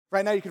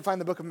Right now you can find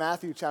the book of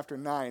Matthew chapter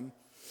 9.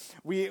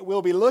 We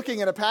will be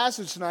looking at a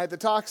passage tonight that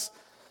talks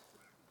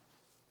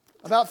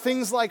about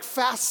things like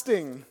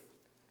fasting.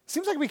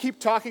 Seems like we keep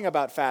talking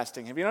about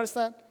fasting. Have you noticed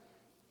that?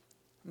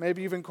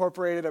 Maybe you've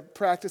incorporated a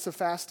practice of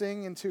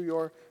fasting into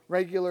your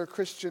regular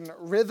Christian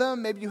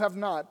rhythm. Maybe you have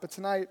not. But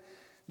tonight,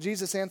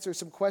 Jesus answers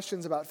some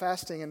questions about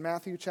fasting in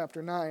Matthew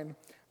chapter 9,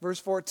 verse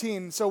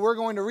 14. So we're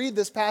going to read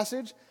this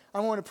passage.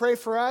 I'm going to pray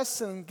for us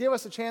and give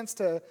us a chance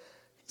to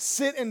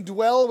sit and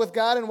dwell with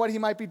God and what He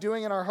might be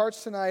doing in our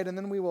hearts tonight. And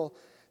then we will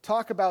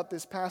talk about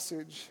this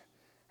passage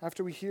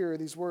after we hear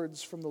these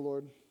words from the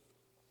Lord.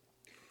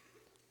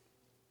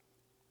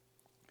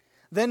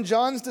 Then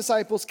John's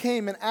disciples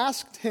came and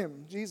asked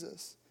him,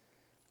 Jesus,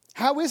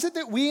 "How is it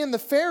that we and the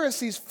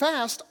Pharisees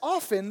fast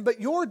often, but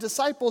your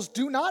disciples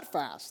do not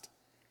fast?"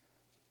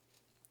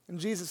 And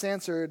Jesus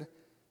answered,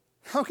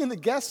 "How can the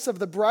guests of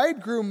the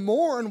bridegroom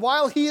mourn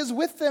while he is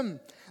with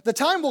them? The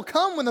time will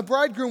come when the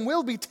bridegroom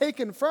will be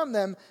taken from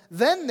them,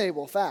 then they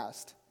will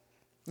fast.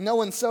 No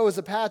one sews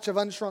a patch of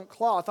unshrunk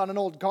cloth on an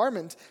old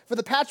garment, for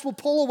the patch will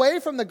pull away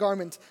from the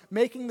garment,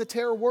 making the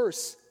tear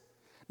worse.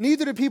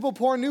 Neither do people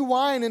pour new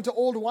wine into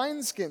old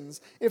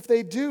wineskins. If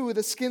they do,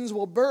 the skins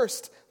will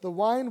burst, the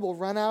wine will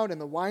run out, and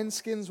the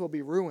wineskins will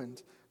be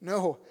ruined.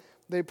 No,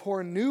 they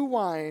pour new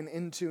wine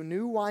into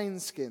new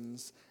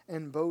wineskins,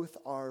 and both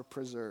are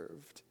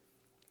preserved."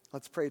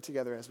 Let's pray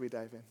together as we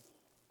dive in.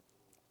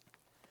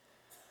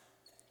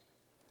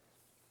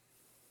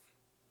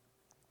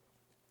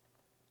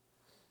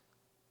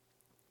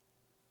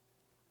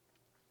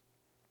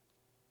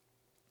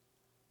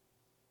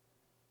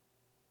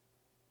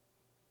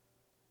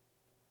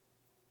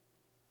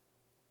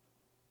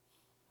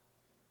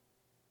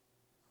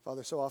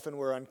 Father, so often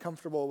we're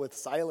uncomfortable with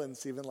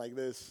silence even like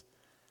this.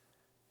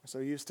 We're so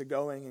used to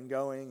going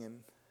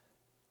and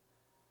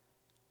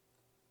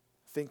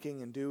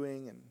thinking and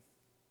doing and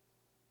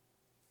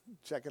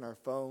checking our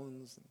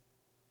phones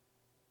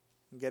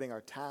and getting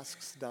our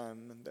tasks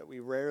done, and that we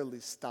rarely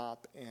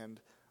stop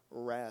and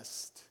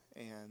rest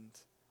and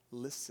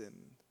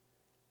listen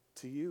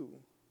to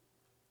you.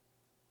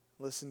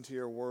 Listen to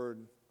your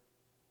word.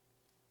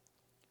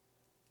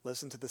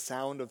 Listen to the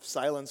sound of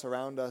silence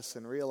around us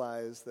and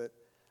realize that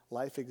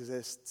life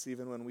exists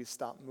even when we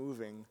stop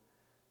moving.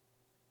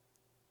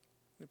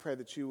 We pray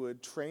that you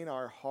would train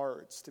our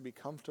hearts to be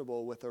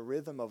comfortable with a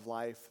rhythm of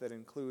life that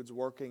includes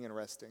working and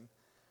resting,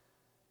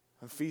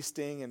 and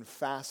feasting and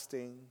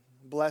fasting,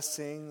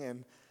 blessing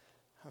and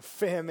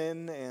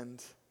famine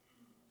and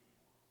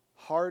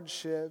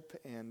hardship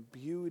and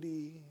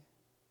beauty,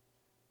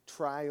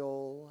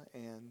 trial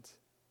and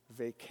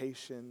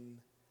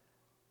vacation,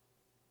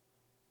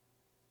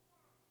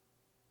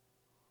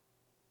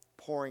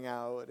 pouring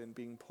out and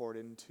being poured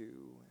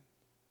into.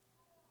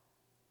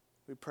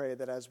 We pray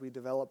that as we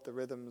develop the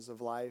rhythms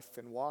of life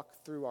and walk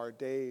through our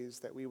days,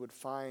 that we would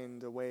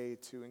find a way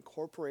to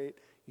incorporate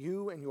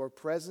you and your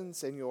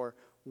presence and your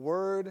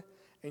word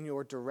and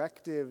your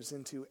directives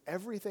into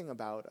everything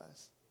about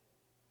us.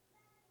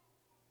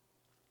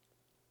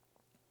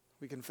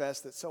 We confess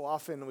that so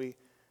often we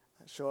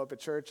show up at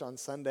church on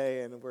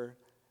Sunday and we're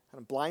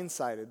kind of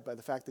blindsided by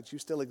the fact that you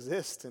still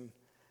exist, and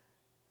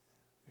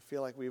we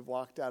feel like we've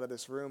walked out of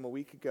this room a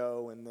week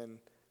ago and then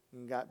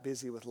got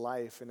busy with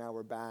life, and now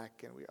we're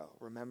back and we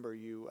remember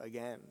you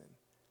again.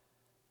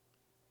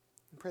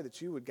 And pray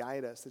that you would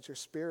guide us, that your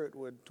Spirit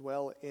would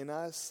dwell in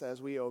us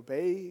as we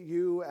obey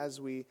you, as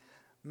we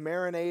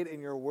marinate in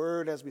your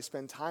word, as we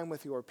spend time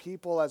with your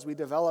people, as we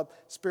develop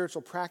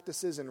spiritual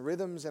practices and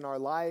rhythms in our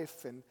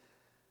life. And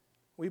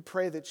we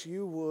pray that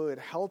you would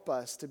help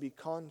us to be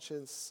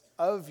conscious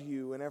of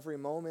you in every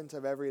moment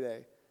of every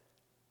day,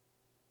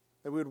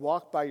 that we would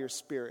walk by your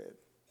Spirit,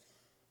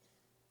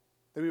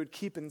 that we would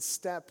keep in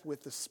step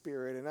with the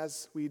Spirit. And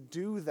as we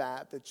do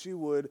that, that you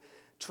would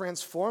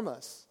transform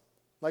us.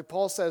 Like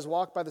Paul says,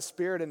 walk by the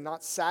Spirit and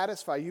not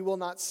satisfy. You will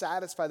not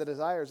satisfy the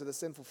desires of the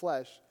sinful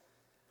flesh.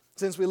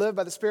 Since we live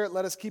by the Spirit,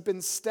 let us keep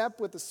in step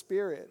with the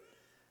Spirit.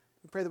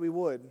 We pray that we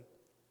would.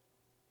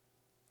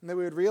 And that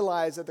we would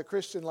realize that the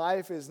Christian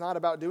life is not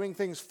about doing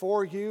things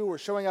for you or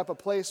showing up a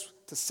place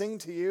to sing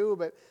to you,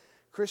 but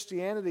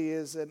Christianity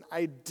is an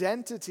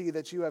identity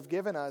that you have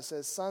given us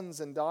as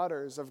sons and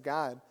daughters of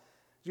God.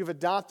 You've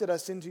adopted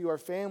us into your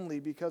family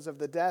because of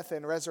the death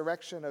and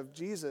resurrection of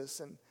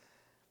Jesus, and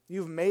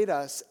you've made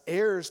us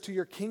heirs to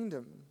your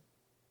kingdom.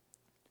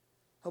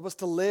 Help us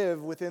to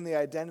live within the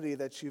identity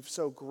that you've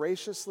so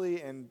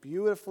graciously and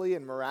beautifully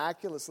and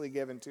miraculously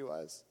given to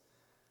us.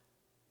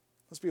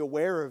 Let's be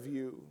aware of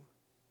you.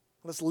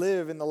 Let us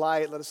live in the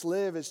light. Let us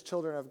live as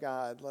children of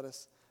God. Let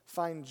us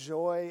find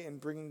joy in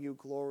bringing you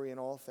glory in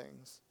all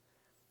things.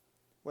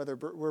 Whether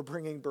we're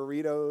bringing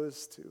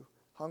burritos to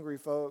hungry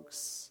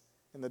folks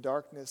in the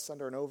darkness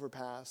under an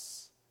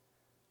overpass,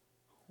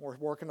 or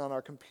working on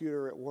our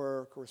computer at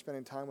work, or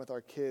spending time with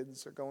our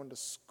kids, or going to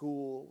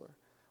school, or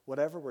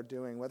whatever we're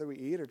doing, whether we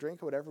eat or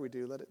drink or whatever we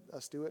do, let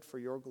us do it for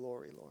your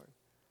glory, Lord.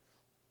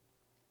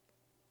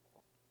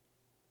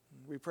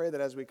 We pray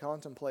that as we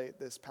contemplate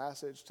this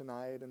passage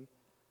tonight and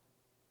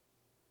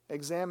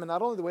examine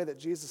not only the way that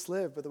Jesus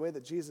lived, but the way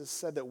that Jesus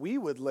said that we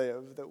would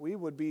live, that we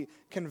would be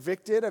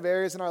convicted of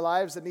areas in our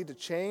lives that need to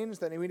change,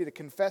 that we need to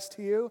confess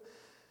to you.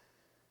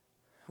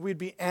 We'd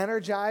be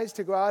energized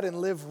to go out and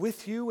live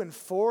with you and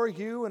for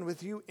you and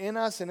with you in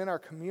us and in our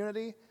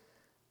community.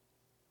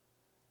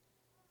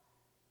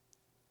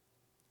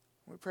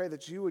 We pray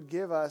that you would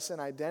give us an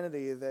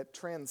identity that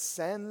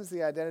transcends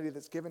the identity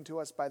that's given to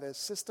us by the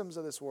systems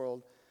of this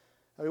world.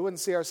 That we wouldn't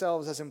see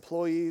ourselves as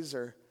employees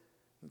or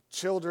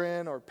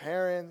children or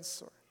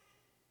parents or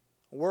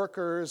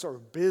workers or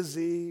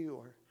busy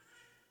or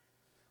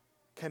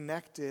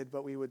connected,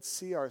 but we would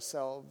see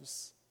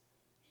ourselves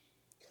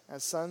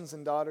as sons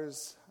and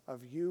daughters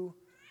of you,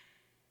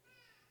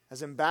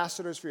 as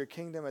ambassadors for your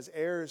kingdom, as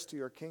heirs to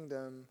your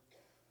kingdom,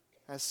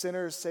 as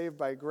sinners saved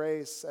by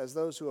grace, as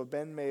those who have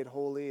been made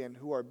holy and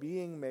who are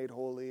being made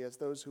holy, as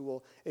those who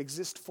will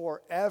exist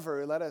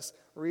forever. Let us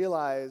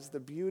realize the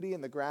beauty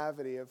and the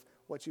gravity of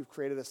what you've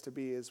created us to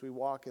be as we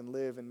walk and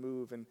live and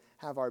move and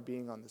have our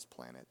being on this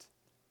planet.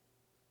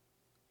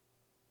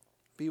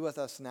 Be with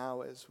us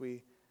now as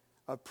we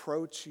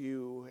approach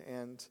you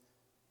and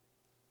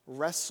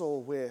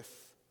wrestle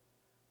with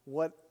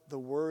what the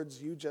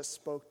words you just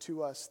spoke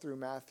to us through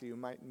Matthew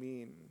might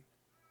mean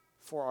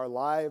for our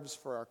lives,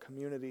 for our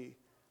community,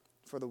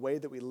 for the way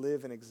that we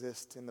live and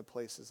exist in the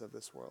places of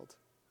this world.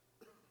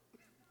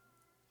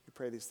 We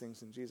pray these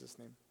things in Jesus'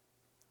 name.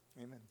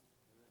 Amen.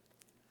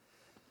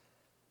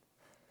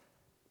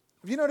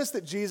 Have you noticed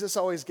that Jesus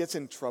always gets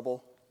in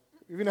trouble?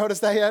 Have you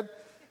noticed that yet?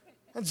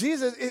 And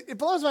Jesus, it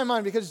blows my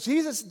mind because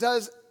Jesus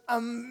does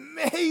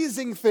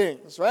amazing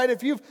things, right?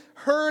 If you've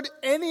heard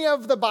any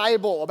of the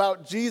Bible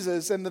about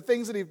Jesus and the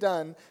things that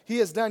he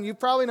has done, you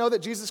probably know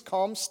that Jesus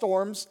calms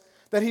storms,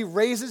 that he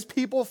raises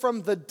people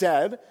from the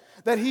dead,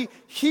 that he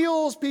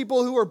heals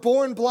people who are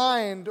born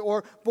blind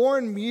or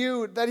born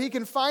mute, that he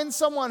can find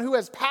someone who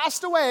has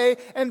passed away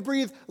and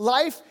breathe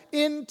life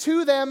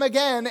into them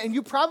again. And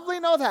you probably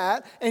know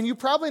that, and you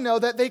probably know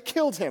that they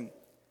killed him,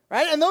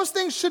 right? And those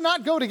things should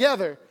not go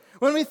together.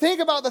 When we think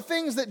about the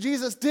things that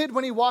Jesus did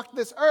when he walked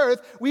this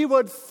earth, we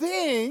would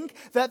think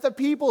that the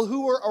people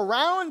who were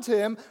around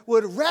him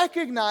would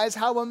recognize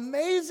how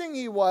amazing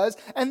he was,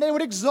 and they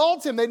would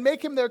exalt him. They'd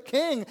make him their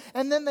king.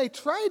 And then they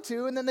tried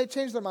to, and then they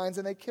changed their minds,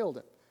 and they killed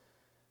him.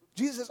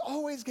 Jesus is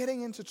always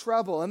getting into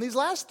trouble. In these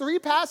last 3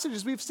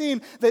 passages, we've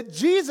seen that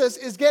Jesus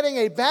is getting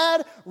a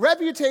bad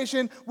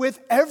reputation with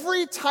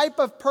every type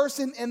of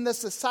person in the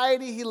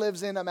society he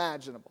lives in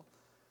imaginable.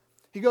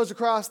 He goes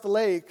across the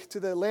lake to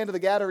the land of the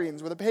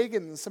Gadarenes, where the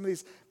pagans, some of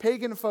these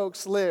pagan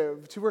folks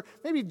lived, who were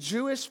maybe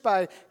Jewish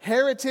by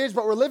heritage,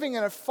 but were living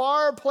in a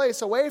far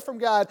place away from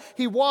God.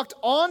 He walked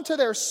onto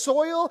their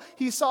soil.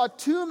 He saw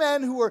 2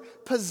 men who were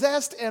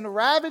possessed and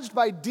ravaged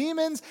by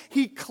demons.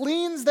 He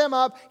cleans them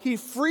up. He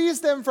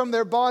frees them from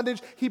their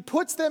bondage. He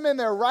puts them in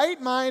their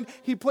right mind.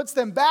 He puts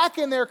them back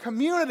in their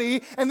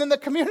community. And then the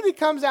community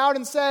comes out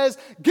and says,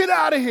 "Get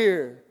out of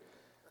here."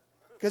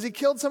 Because he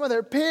killed some of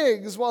their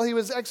pigs while he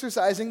was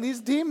exorcising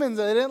these demons,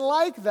 and they didn't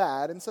like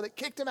that, and so they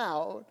kicked him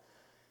out.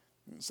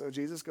 And so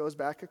Jesus goes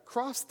back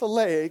across the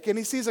lake, and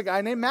he sees a guy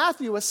named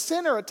Matthew, a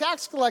sinner, a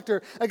tax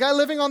collector, a guy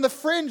living on the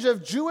fringe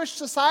of Jewish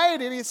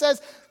society, and he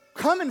says,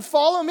 "Come and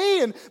follow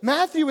me." And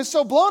Matthew is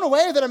so blown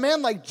away that a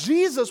man like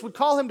Jesus would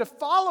call him to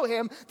follow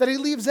him that he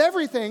leaves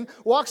everything,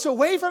 walks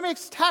away from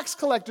his tax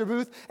collector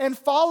booth, and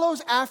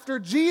follows after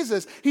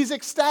Jesus. He's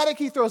ecstatic.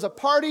 He throws a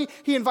party.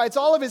 He invites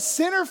all of his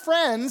sinner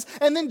friends.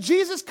 And then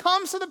Jesus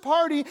comes to the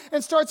party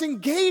and starts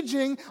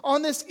engaging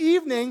on this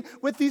evening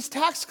with these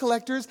tax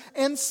collectors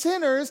and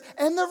sinners,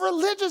 and the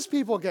religious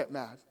people get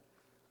mad.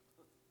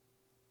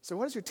 So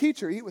what does your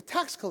teacher eat with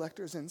tax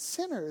collectors and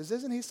sinners?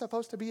 Isn't he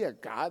supposed to be a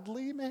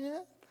godly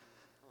man?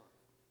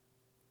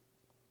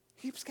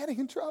 Keeps getting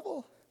in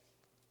trouble.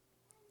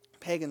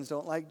 Pagans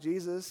don't like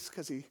Jesus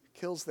because he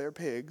kills their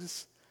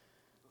pigs.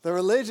 The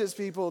religious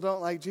people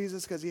don't like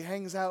Jesus because he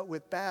hangs out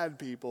with bad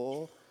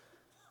people.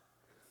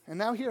 And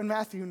now here in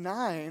Matthew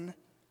 9,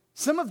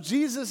 some of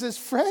Jesus'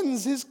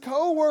 friends, his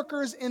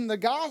co-workers in the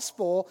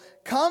gospel,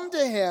 come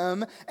to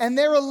him, and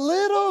they're a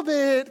little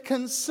bit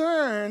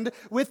concerned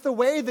with the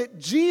way that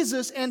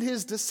Jesus and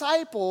his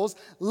disciples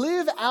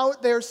live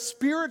out their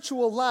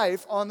spiritual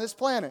life on this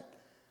planet.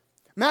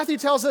 Matthew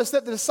tells us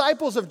that the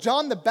disciples of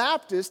John the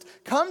Baptist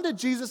come to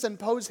Jesus and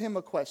pose him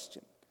a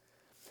question.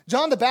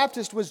 John the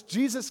Baptist was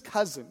Jesus'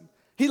 cousin.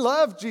 He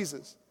loved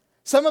Jesus.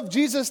 Some of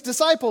Jesus'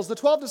 disciples, the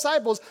 12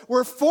 disciples,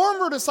 were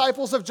former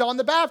disciples of John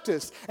the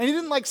Baptist. And he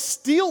didn't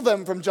steal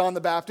them from John the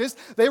Baptist.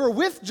 They were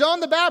with John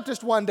the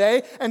Baptist one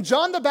day, and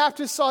John the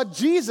Baptist saw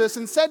Jesus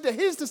and said to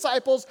his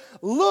disciples,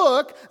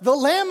 "Look, the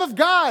Lamb of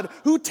God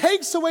who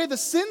takes away the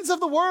sins of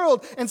the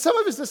world." And some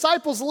of his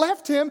disciples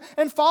left him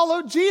and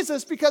followed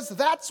Jesus because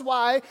that's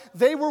why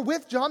they were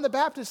with John the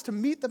Baptist, to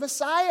meet the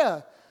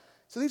Messiah.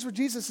 So these were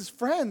Jesus'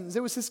 friends.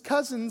 It was his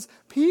cousin's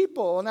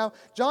people. Now,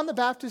 John the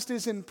Baptist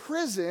is in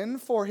prison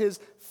for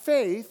his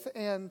faith,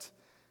 and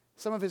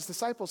some of his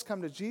disciples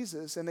come to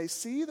Jesus, and they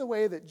see the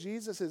way that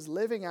Jesus is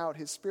living out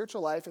his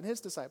spiritual life and his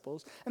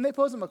disciples, and they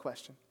pose him a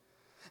question.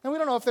 And we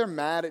don't know if they're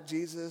mad at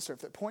Jesus or if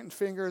they're pointing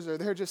fingers or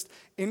they're just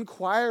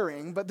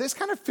inquiring, but this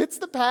kind of fits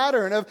the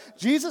pattern of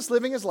Jesus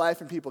living his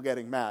life and people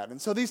getting mad. And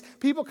so these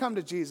people come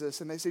to Jesus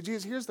and they say,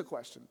 Jesus, here's the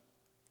question.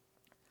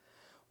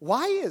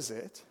 Why is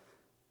it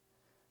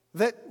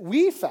that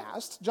we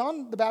fast,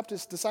 John the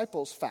Baptist's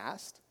disciples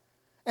fast,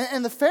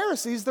 and the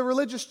Pharisees, the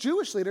religious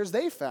Jewish leaders,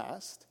 they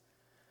fast,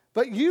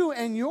 but you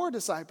and your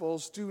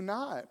disciples do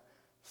not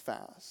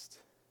fast?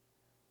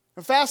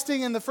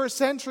 Fasting in the first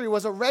century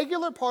was a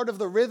regular part of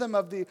the rhythm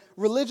of the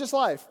religious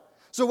life.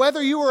 So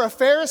whether you were a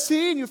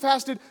Pharisee and you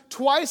fasted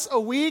twice a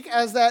week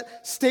as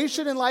that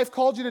station in life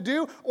called you to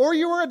do, or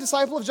you were a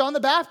disciple of John the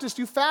Baptist,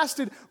 you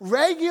fasted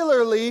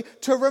regularly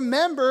to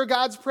remember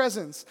God's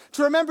presence,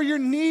 to remember your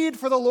need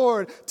for the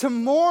Lord, to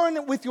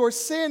mourn with your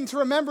sin, to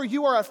remember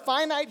you are a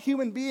finite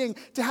human being,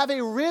 to have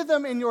a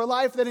rhythm in your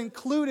life that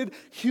included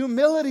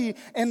humility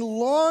and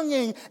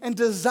longing and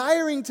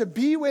desiring to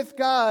be with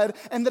God.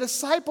 And the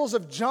disciples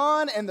of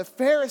John and the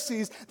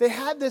Pharisees, they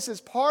had this as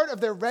part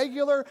of their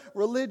regular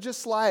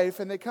religious life.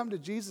 And they come to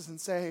Jesus and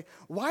say,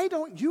 why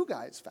don't you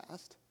guys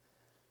fast?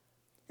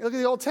 You look at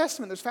the Old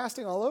Testament, there's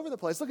fasting all over the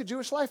place. Look at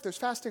Jewish life, there's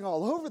fasting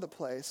all over the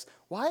place.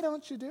 Why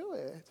don't you do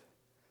it?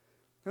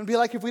 It would be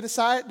like if we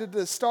decided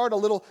to start a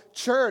little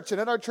church,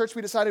 and at our church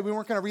we decided we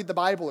weren't going to read the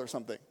Bible or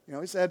something.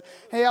 We said,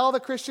 hey, all the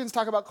Christians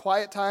talk about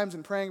quiet times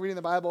and praying, reading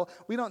the Bible.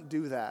 We don't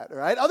do that,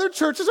 right? Other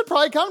churches would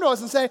probably come to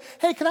us and say,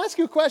 hey, can I ask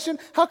you a question?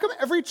 How come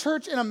every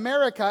church in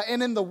America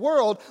and in the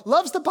world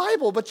loves the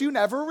Bible, but you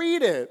never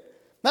read it?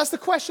 That's the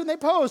question they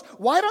pose.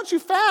 Why don't you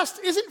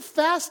fast? Isn't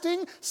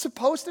fasting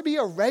supposed to be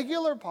a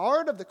regular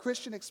part of the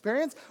Christian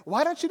experience?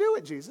 Why don't you do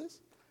it, Jesus?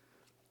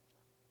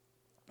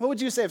 What would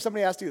you say if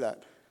somebody asked you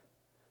that?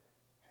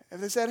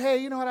 If they said, hey,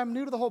 you know what, I'm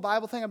new to the whole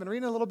Bible thing. I've been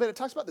reading a little bit. It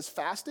talks about this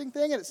fasting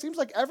thing, and it seems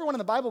like everyone in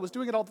the Bible was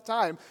doing it all the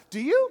time.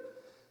 Do you?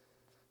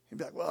 You'd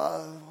be like,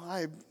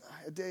 well,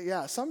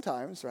 yeah,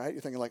 sometimes, right?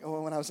 You're thinking like,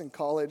 oh, when I was in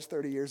college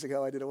 30 years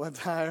ago, I did it one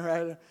time,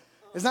 right?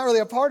 It's not really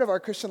a part of our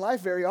Christian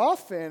life very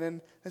often.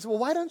 And they say, well,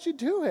 why don't you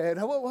do it?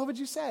 What would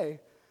you say?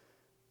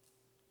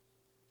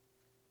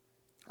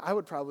 I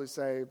would probably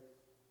say,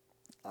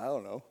 I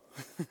don't know.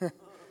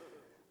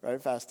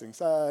 Right? Fasting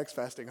sucks,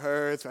 fasting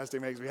hurts,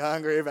 fasting makes me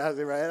hungry,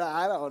 fasting, right?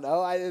 I don't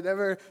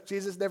know.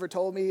 Jesus never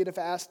told me to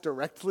fast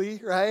directly,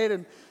 right?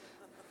 And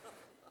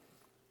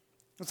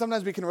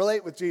sometimes we can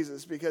relate with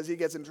Jesus because he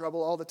gets in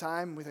trouble all the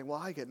time. And we think, well,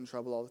 I get in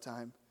trouble all the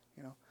time,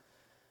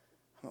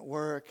 I'm at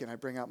work, and I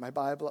bring out my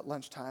Bible at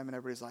lunchtime, and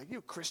everybody's like,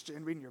 you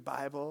Christian, reading your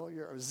Bible,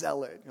 you're a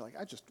zealot. You're like,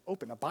 I just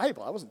opened a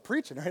Bible. I wasn't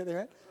preaching or anything,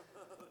 right?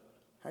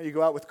 How you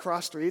go out with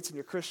cross streets, and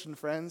your Christian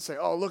friends say,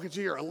 oh, look at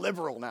you, you're a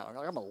liberal now.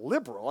 You're like, I'm a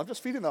liberal. I'm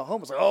just feeding the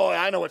homeless. Like, oh,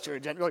 I know what your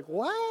agenda. You're like,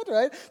 what,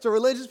 right? So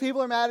religious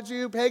people are mad at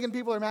you. Pagan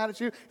people are mad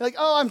at you. You're like,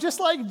 oh, I'm just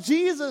like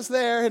Jesus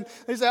there. And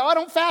they say, oh, I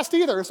don't fast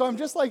either, so I'm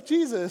just like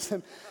Jesus.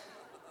 And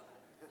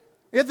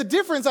yet the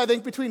difference, I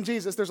think, between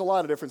Jesus, there's a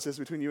lot of differences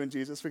between you and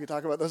Jesus. We can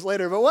talk about those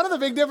later. But one of the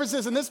big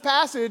differences in this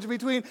passage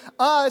between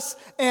us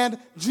and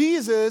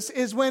Jesus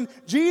is when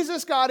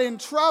Jesus got in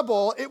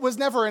trouble, it was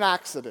never an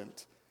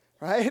accident,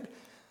 right?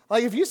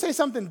 Like if you say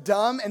something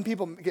dumb and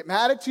people get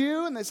mad at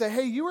you and they say,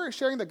 hey, you were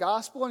sharing the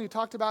gospel and you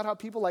talked about how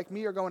people like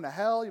me are going to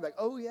hell. You're like,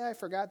 oh yeah, I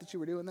forgot that you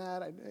were doing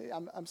that.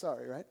 I'm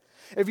sorry, right?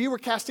 If you were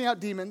casting out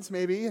demons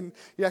maybe and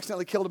you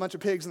accidentally killed a bunch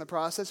of pigs in the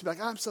process, you'd be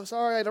like, I'm so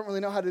sorry. I don't really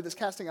know how to do this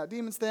casting out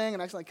demons thing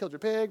and I accidentally killed your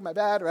pig. My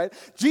bad, right?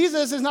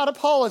 Jesus is not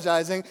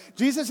apologizing.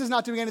 Jesus is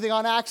not doing anything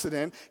on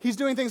accident. He's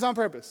doing things on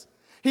purpose.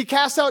 He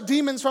casts out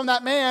demons from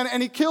that man,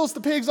 and he kills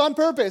the pigs on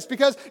purpose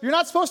because you're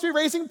not supposed to be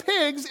raising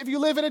pigs if you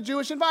live in a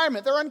Jewish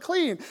environment. They're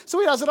unclean. So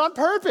he does it on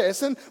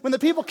purpose. And when the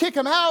people kick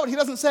him out, he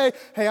doesn't say,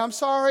 hey, I'm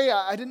sorry.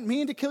 I didn't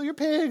mean to kill your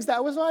pigs.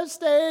 That was my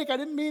mistake. I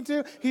didn't mean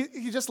to.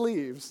 He just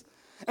leaves.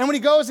 And when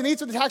he goes and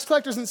eats with the tax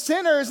collectors and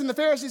sinners, and the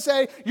Pharisees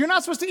say, you're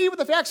not supposed to eat with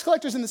the tax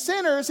collectors and the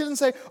sinners, he doesn't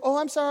say, oh,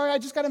 I'm sorry. I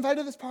just got invited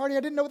to this party. I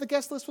didn't know what the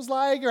guest list was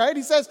like, right?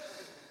 He says,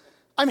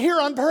 I'm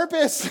here on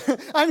purpose.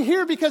 I'm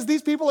here because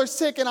these people are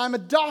sick and I'm a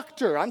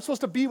doctor. I'm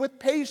supposed to be with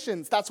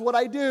patients. That's what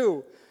I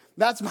do.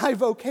 That's my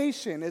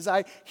vocation, is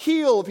I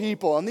heal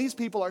people. And these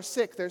people are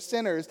sick. They're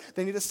sinners.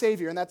 They need a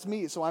savior, and that's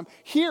me. So I'm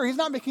here. He's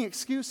not making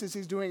excuses.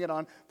 He's doing it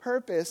on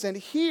purpose. And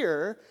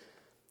here,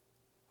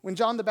 when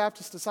John the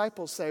Baptist's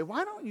disciples say,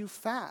 why don't you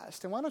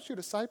fast? And why don't your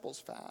disciples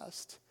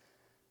fast?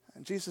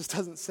 And Jesus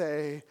doesn't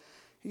say,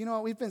 you know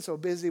what, we've been so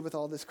busy with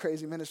all this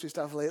crazy ministry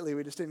stuff lately,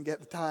 we just didn't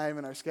get the time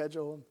in our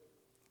schedule.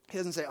 He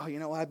doesn't say, oh, you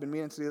know what, I've been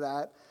meaning to do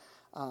that.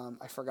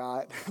 I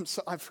forgot.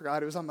 I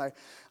forgot. It was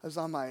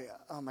on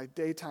my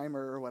day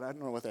timer or what. I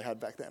don't know what they had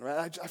back then,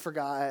 right? I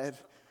forgot.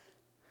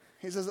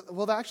 He says,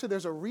 well, actually,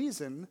 there's a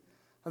reason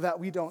that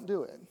we don't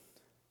do it.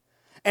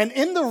 And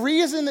in the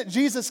reason that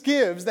Jesus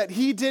gives that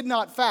he did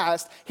not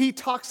fast, he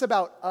talks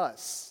about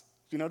us.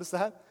 Do you notice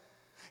that?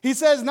 He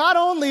says, not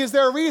only is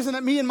there a reason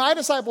that me and my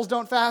disciples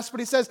don't fast, but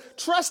he says,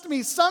 trust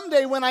me,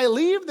 someday when I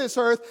leave this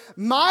earth,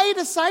 my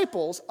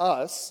disciples,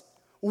 us,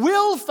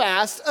 will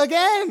fast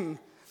again.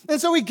 And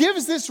so he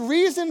gives this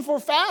reason for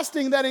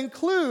fasting that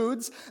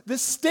includes the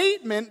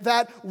statement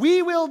that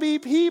we will be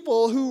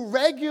people who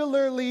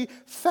regularly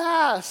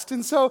fast.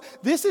 And so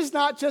this is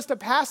not just a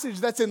passage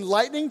that's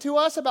enlightening to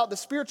us about the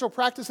spiritual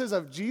practices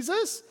of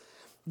Jesus.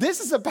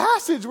 This is a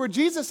passage where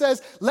Jesus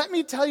says, let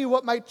me tell you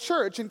what my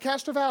church in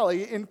Castro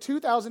Valley in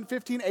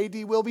 2015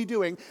 AD will be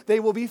doing. They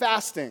will be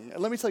fasting.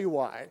 And let me tell you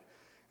why.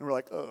 And we're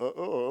like,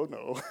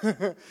 no,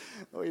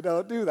 we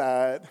don't do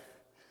that.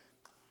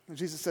 And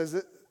Jesus says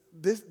that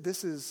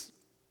this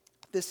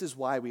is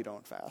why we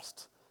don't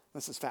fast.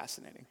 This is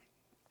fascinating.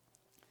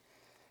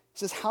 He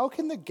says, how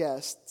can the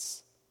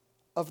guests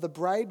of the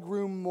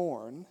bridegroom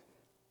mourn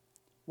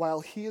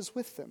while he is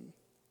with them?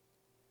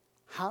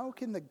 How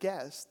can the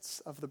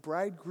guests of the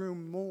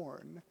bridegroom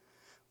mourn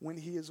when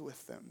he is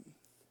with them?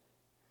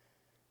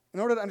 In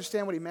order to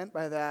understand what he meant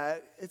by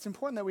that, it's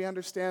important that we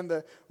understand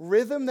the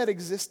rhythm that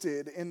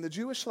existed in the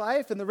Jewish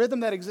life and the rhythm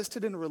that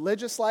existed in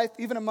religious life,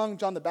 even among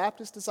John the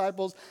Baptist's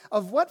disciples,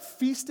 of what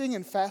feasting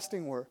and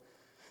fasting were.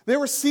 There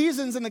were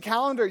seasons in the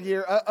calendar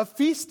year of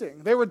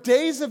feasting. There were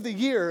days of the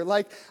year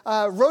like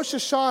Rosh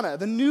Hashanah,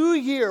 the new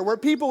year, where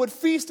people would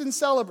feast and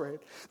celebrate.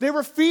 There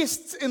were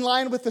feasts in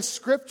line with the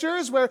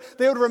scriptures where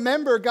they would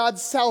remember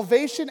God's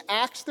salvation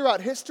acts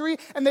throughout history,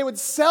 and they would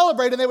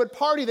celebrate and they would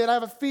party. They'd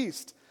have a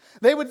feast.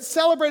 They would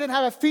celebrate and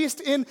have a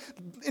feast in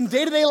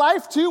day-to-day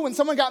life too. When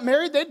someone got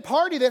married, they'd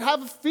party, they'd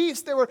have a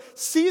feast. There were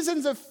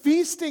seasons of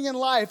feasting in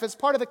life as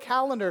part of the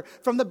calendar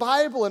from the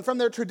Bible and from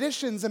their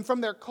traditions and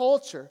from their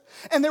culture.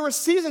 And there were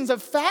seasons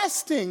of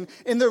fasting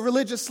in the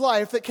religious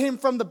life that came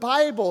from the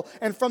Bible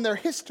and from their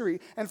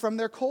history and from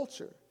their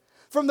culture.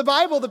 From the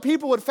Bible, the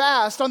people would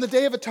fast on the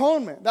Day of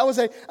Atonement. That was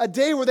a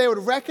day where they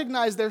would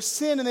recognize their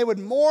sin and they would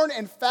mourn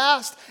and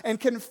fast and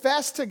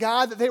confess to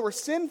God that they were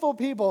sinful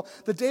people.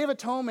 The Day of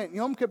Atonement,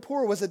 Yom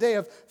Kippur, was a day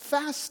of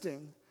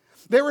fasting.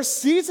 There were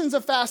seasons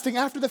of fasting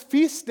after the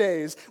feast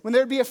days. When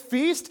there would be a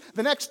feast,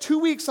 the next 2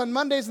 weeks on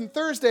Mondays and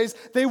Thursdays,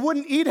 they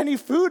wouldn't eat any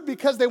food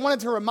because they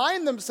wanted to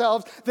remind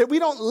themselves that we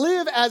don't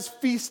live as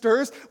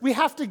feasters. We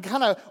have to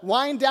kind of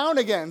wind down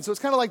again. So it's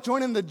kind of like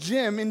joining the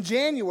gym in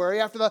January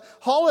after the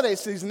holiday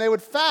season. They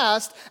would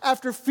fast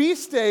after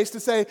feast days to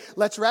say,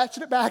 let's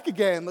ratchet it back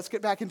again. Let's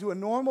get back into a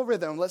normal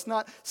rhythm. Let's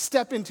not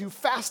step into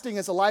fasting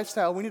as a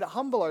lifestyle. We need to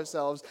humble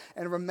ourselves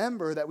and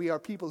remember that we are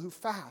people who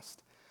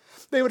fast.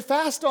 They would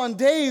fast on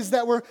days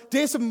that were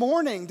days of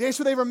mourning, days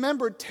where they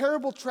remembered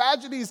terrible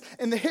tragedies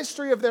in the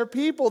history of their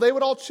people. They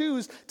would all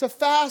choose to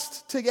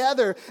fast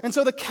together. And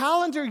so the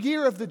calendar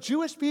year of the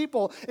Jewish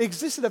people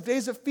existed of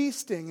days of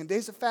feasting and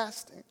days of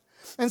fasting.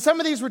 And some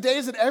of these were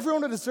days that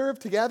everyone would observe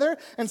together,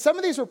 and some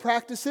of these were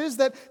practices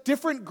that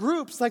different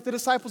groups, like the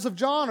disciples of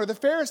John or the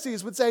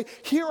Pharisees, would say,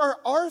 here are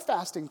our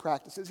fasting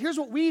practices. Here's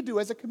what we do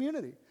as a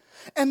community.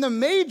 And the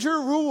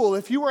major rule,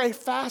 if you were a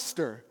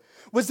faster,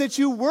 was that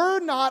you were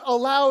not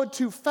allowed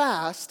to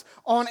fast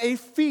on a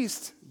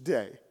feast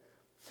day.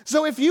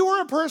 So if you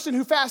were a person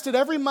who fasted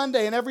every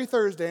Monday and every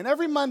Thursday, and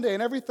every Monday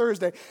and every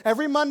Thursday,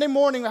 every Monday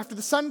morning after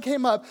the sun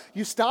came up,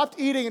 you stopped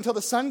eating until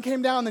the sun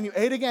came down, then you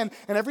ate again,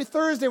 and every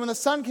Thursday when the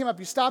sun came up,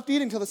 you stopped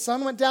eating until the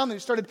sun went down, then you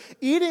started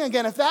eating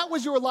again. If that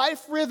was your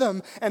life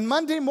rhythm, and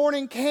Monday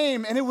morning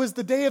came, and it was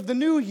the day of the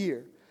new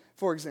year,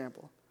 for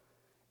example,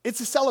 it's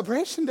a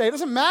celebration day. It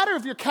doesn't matter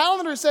if your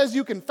calendar says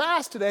you can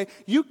fast today.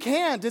 You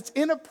can't. It's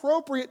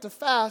inappropriate to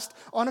fast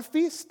on a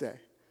feast day.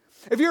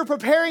 If you're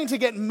preparing to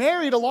get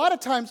married, a lot of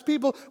times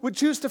people would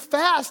choose to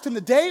fast in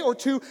the day or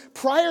two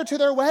prior to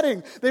their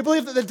wedding. They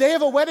believed that the day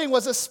of a wedding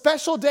was a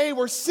special day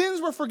where sins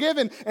were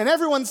forgiven and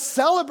everyone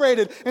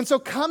celebrated. And so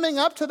coming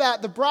up to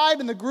that, the bride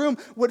and the groom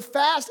would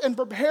fast and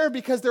prepare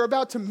because they're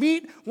about to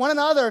meet one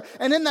another.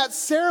 And in that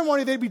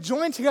ceremony, they'd be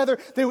joined together.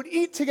 They would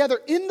eat together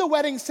in the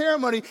wedding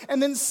ceremony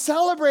and then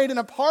celebrate in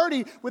a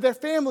party with their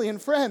family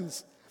and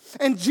friends.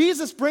 And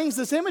Jesus brings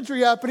this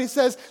imagery up and he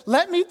says,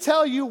 let me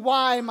tell you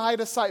why my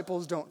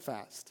disciples don't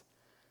fast.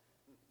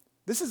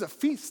 This is a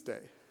feast day.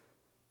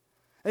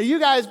 Hey,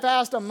 you guys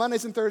fast on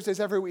Mondays and Thursdays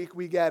every week.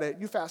 We get it.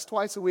 You fast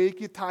twice a week.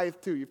 You tithe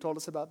too. You've told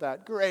us about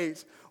that.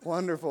 Great.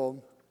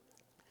 Wonderful.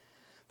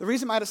 The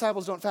reason my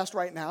disciples don't fast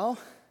right now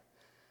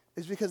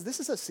is because this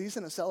is a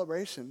season of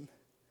celebration.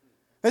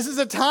 This is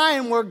a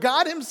time where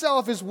God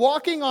himself is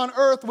walking on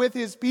earth with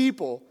his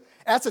people.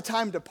 That's a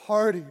time to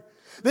party.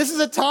 This is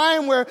a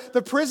time where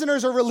the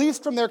prisoners are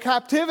released from their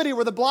captivity,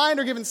 where the blind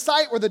are given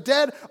sight, where the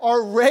dead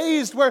are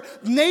raised, where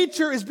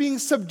nature is being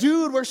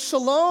subdued, where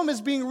shalom is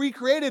being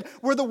recreated,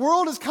 where the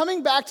world is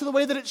coming back to the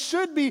way that it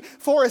should be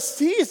for a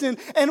season,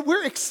 and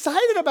we're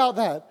excited about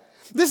that.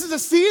 This is a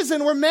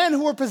season where men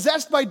who are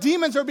possessed by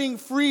demons are being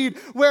freed,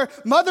 where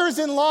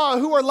mothers-in-law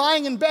who are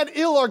lying in bed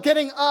ill are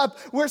getting up,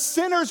 where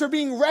sinners are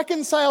being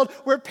reconciled,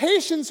 where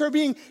patients are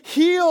being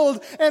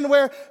healed, and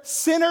where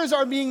sinners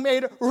are being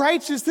made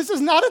righteous. This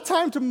is not a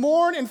time to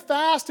mourn and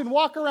fast and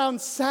walk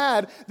around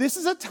sad. This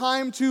is a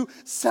time to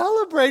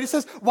celebrate. He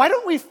says, why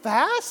don't we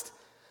fast?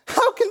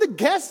 How can the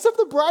guests of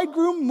the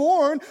bridegroom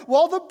mourn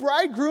while the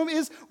bridegroom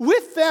is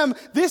with them?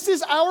 This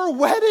is our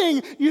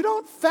wedding. You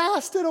don't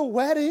fast at a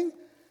wedding.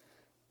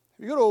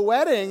 You go to a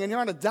wedding and you're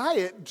on a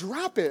diet,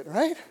 drop it,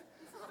 right?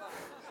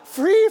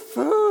 Free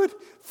food,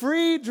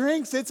 free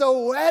drinks. It's a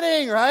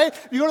wedding, right?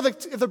 You go to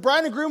if the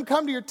bride and groom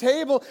come to your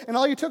table and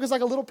all you took is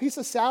like a little piece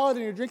of salad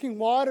and you're drinking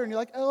water and you're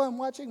like, oh, I'm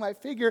watching my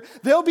figure.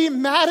 They'll be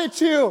mad at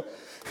you.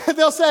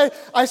 They'll say,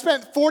 I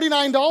spent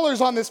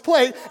 $49 on this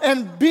plate,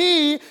 and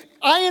B,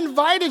 I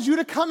invited you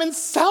to come and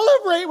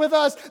celebrate with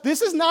us.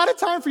 This is not a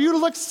time for you to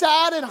look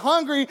sad and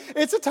hungry.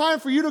 It's a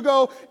time for you to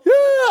go,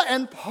 yeah,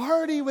 and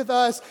party with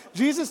us.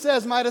 Jesus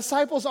says, my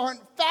disciples aren't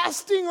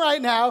fasting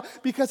right now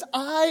because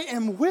I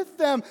am with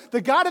them.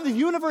 The God of the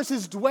universe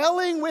is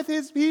dwelling with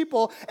his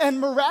people, and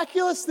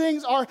miraculous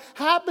things are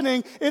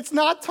happening. It's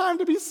not time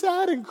to be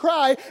sad and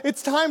cry.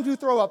 It's time to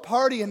throw a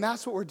party, and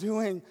that's what we're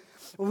doing.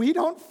 We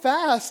don't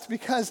fast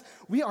because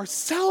we are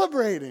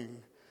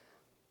celebrating.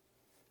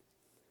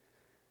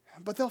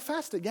 But they'll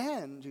fast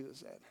again, Jesus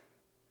said.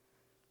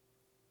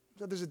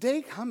 So there's a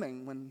day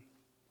coming when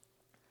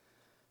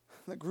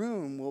the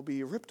groom will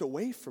be ripped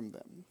away from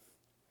them.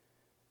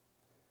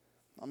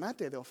 On that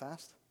day, they'll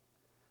fast.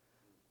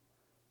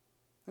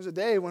 There's a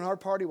day when our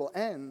party will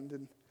end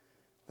and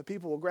the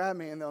people will grab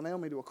me and they'll nail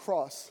me to a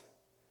cross.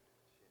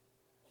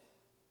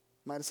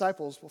 My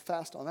disciples will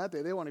fast on that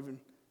day. They won't even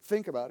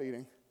think about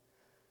eating.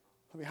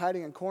 They'll be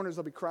hiding in corners.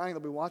 They'll be crying.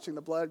 They'll be watching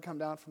the blood come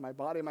down from my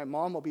body. My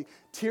mom will be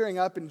tearing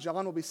up, and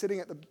John will be sitting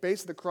at the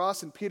base of the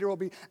cross, and Peter will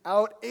be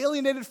out,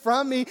 alienated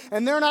from me,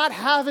 and they're not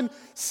having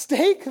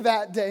steak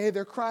that day.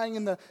 They're crying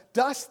in the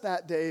dust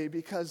that day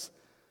because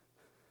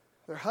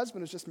their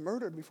husband is just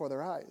murdered before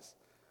their eyes.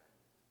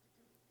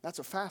 That's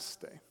a fast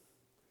day.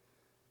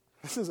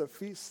 This is a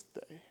feast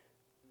day.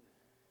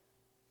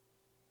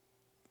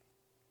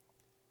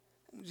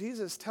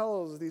 Jesus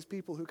tells these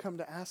people who come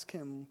to ask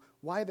him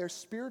why their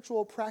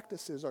spiritual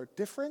practices are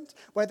different,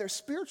 why their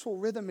spiritual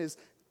rhythm is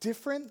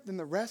different than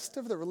the rest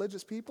of the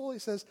religious people. He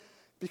says,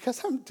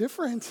 because I'm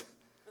different.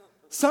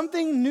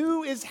 Something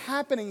new is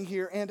happening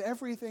here and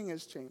everything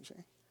is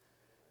changing.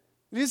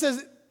 He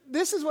says,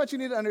 this is what you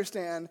need to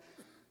understand.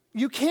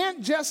 You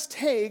can't just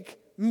take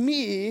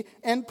me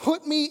and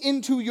put me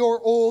into your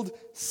old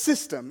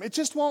system. It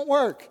just won't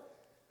work.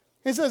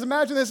 He says,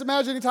 imagine this.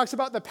 Imagine, he talks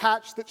about the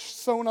patch that's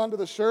sewn onto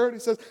the shirt.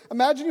 He says,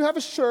 imagine you have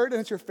a shirt and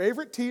it's your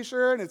favorite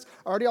t-shirt and it's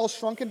already all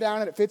shrunken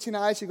down and it fits you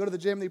nice. You go to the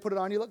gym and you put it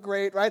on, you look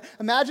great, right?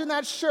 Imagine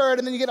that shirt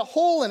and then you get a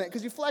hole in it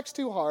because you flex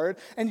too hard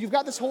and you've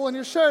got this hole in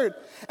your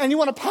shirt and you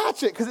want to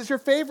patch it because it's your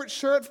favorite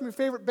shirt from your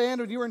favorite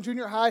band when you were in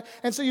junior high.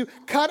 And so you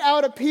cut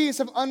out a piece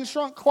of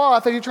unshrunk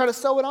cloth and you try to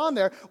sew it on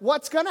there.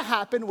 What's going to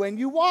happen when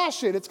you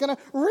wash it? It's going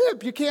to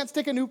rip. You can't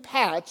stick a new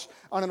patch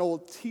on an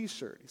old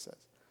t-shirt, he says.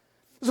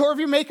 So if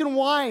you're making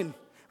wine,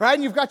 right,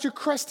 and you've got your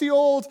crusty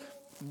old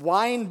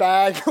wine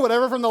bag or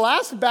whatever from the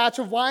last batch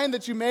of wine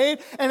that you made,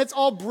 and it's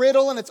all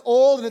brittle and it's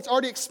old and it's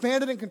already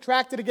expanded and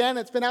contracted again, and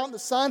it's been out in the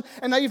sun,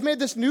 and now you've made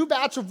this new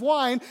batch of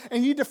wine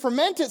and you need to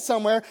ferment it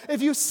somewhere.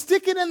 If you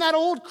stick it in that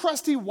old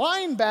crusty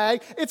wine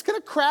bag, it's going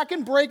to crack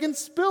and break and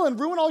spill and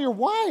ruin all your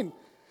wine.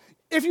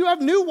 If you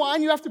have new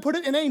wine, you have to put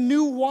it in a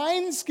new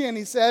wineskin,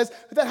 he says,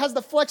 that has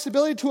the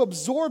flexibility to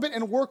absorb it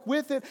and work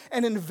with it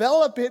and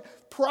envelop it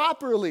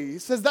properly. He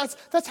says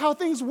that's how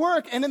things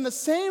work. And in the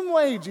same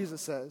way,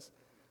 Jesus says,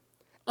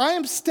 I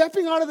am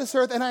stepping onto this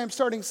earth and I am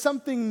starting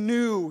something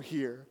new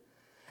here.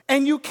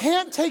 And you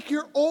can't take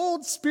your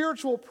old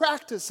spiritual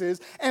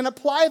practices and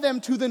apply them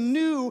to the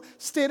new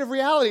state of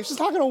reality. It's just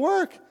not going to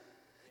work.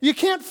 You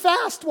can't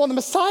fast while the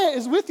Messiah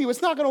is with you.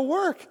 It's not going to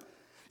work.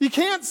 You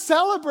can't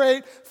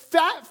celebrate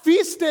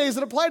feast days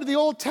that apply to the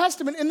Old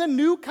Testament in the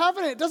New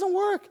Covenant. It doesn't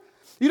work.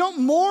 You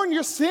don't mourn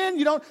your sin.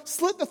 You don't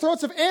slit the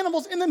throats of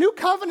animals. In the New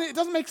Covenant, it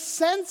doesn't make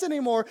sense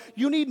anymore.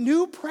 You need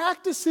new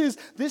practices.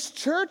 This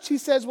church, he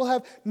says, will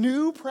have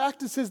new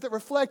practices that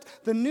reflect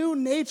the new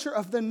nature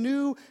of the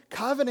New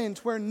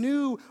Covenant, where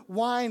new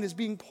wine is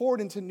being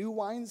poured into new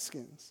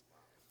wineskins.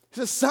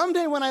 He says,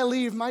 someday when I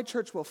leave, my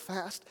church will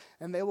fast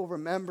and they will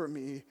remember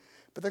me,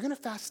 but they're going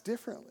to fast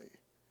differently.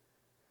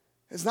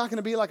 It's not going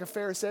to be like a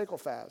Pharisaical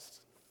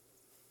fast.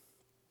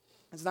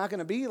 It's not going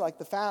to be like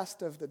the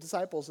fast of the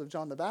disciples of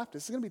John the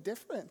Baptist. It's going to be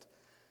different.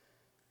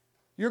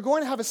 You're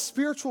going to have a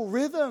spiritual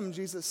rhythm,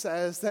 Jesus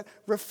says, that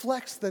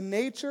reflects the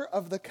nature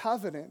of the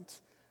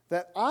covenant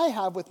that I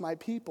have with my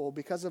people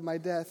because of my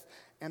death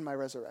and my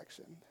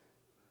resurrection.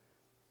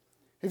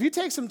 If you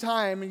take some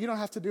time, and you don't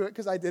have to do it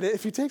because I did it,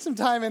 if you take some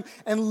time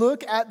and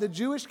look at the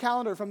Jewish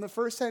calendar from the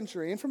first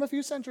century and from a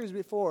few centuries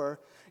before,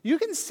 you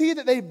can see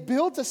that they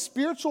built a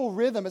spiritual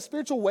rhythm, a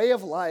spiritual way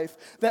of life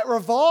that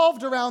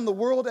revolved around the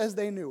world as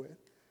they knew it.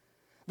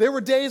 There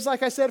were days,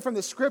 like I said, from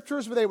the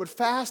scriptures where they would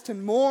fast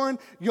and mourn,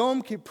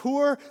 Yom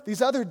Kippur,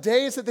 these other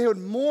days that they would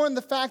mourn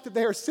the fact that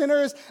they are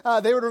sinners.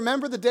 They would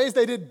remember the days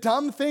they did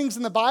dumb things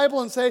in the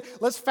Bible and say,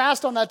 let's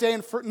fast on that day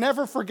and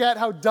never forget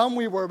how dumb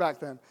we were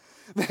back then.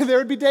 There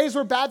would be days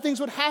where bad things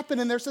would happen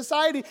in their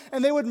society,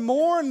 and they would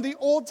mourn the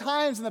old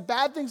times and the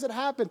bad things that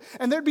happened.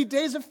 And there'd be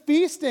days of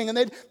feasting, and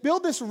they'd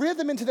build this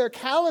rhythm into their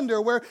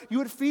calendar where you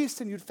would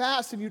feast and you'd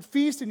fast and you'd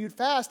feast and you'd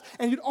fast,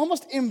 and you'd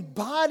almost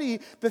embody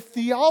the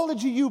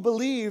theology you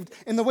believed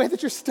in the way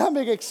that your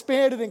stomach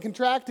expanded and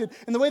contracted,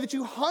 in the way that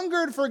you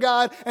hungered for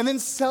God and then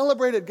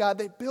celebrated God.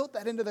 They built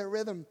that into their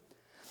rhythm.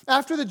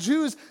 After the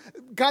Jews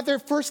got their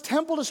first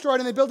temple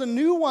destroyed and they built a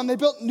new one, they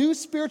built new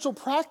spiritual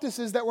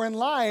practices that were in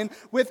line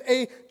with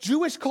a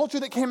Jewish culture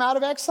that came out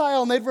of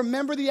exile, and they'd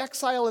remember the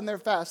exile in their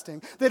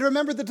fasting. They'd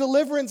remember the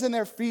deliverance in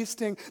their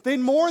feasting. They'd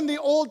mourn the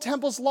old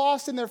temples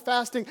lost in their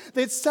fasting.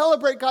 They'd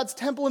celebrate God's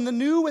temple in the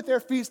new with their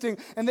feasting,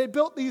 and they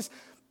built these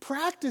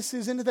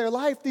practices into their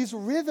life, these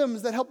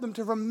rhythms that help them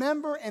to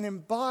remember and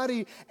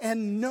embody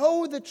and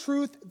know the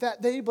truth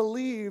that they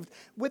believed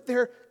with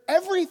their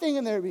everything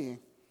in their being.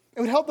 It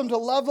would help them to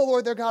love the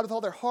Lord their God with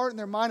all their heart and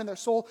their mind and their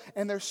soul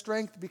and their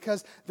strength,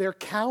 because their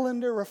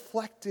calendar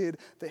reflected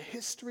the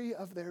history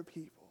of their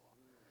people.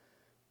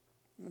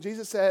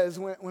 Jesus says,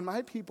 when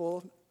my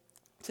people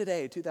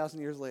today, 2,000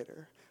 years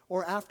later,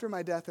 or after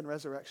my death and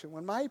resurrection,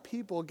 when my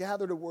people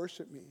gather to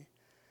worship me,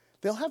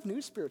 they'll have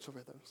new spiritual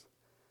rhythms.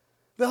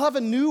 They'll have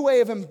a new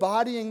way of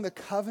embodying the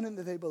covenant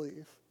that they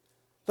believe.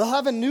 They'll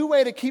have a new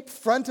way to keep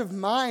front of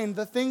mind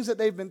the things that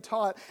they've been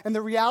taught and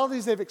the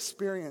realities they've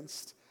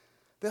experienced.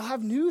 They'll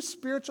have new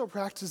spiritual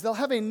practices. They'll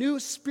have a new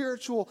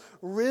spiritual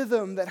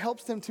rhythm that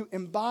helps them to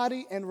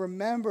embody and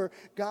remember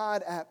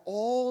God at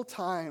all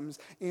times,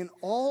 in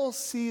all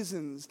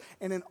seasons,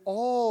 and in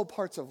all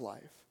parts of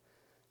life.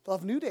 They'll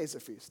have new days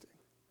of feasting.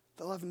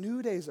 They'll have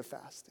new days of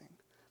fasting.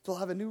 They'll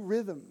have a new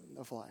rhythm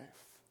of life.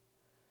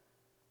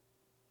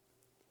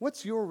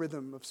 What's your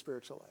rhythm of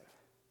spiritual life?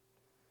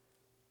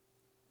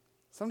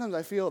 Sometimes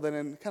I feel that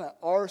in kind of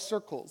our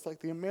circles, like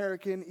the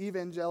American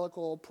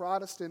evangelical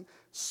Protestant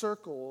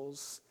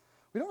circles,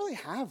 we don't really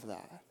have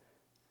that.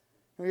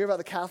 We hear about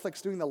the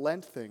Catholics doing the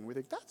Lent thing. We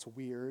think, that's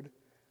weird.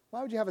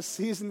 Why would you have a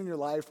season in your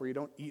life where you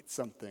don't eat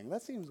something?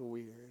 That seems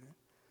weird.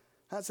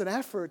 That's an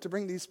effort to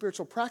bring these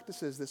spiritual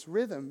practices, this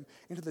rhythm,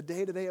 into the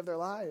day-to-day of their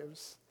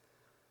lives.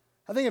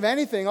 I think if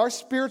anything, our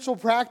spiritual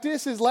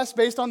practice is less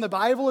based on the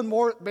Bible and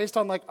more based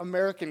on like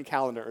American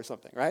calendar or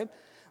something, right?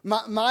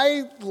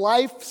 My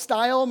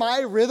lifestyle,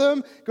 my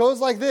rhythm goes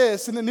like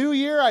this. In the new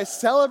year, I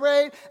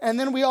celebrate, and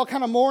then we all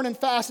kind of mourn and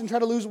fast and try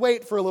to lose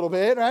weight for a little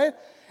bit, right?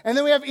 And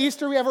then we have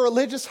Easter, we have a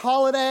religious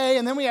holiday,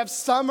 and then we have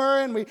summer,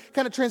 and we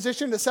kind of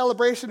transition to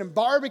celebration and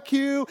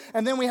barbecue,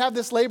 and then we have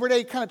this Labor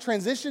Day kind of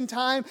transition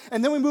time,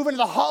 and then we move into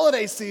the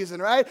holiday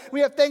season, right? We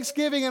have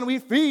Thanksgiving, and we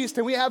feast,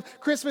 and we have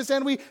Christmas,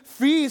 and we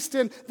feast,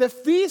 and the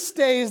feast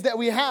days that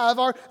we have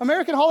are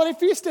American holiday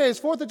feast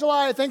days, 4th of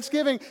July,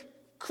 Thanksgiving,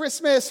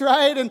 Christmas,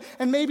 right?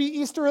 And maybe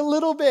Easter a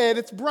little bit.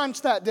 It's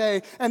brunch that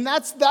day. And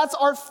that's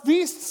our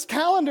feasts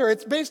calendar.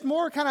 It's based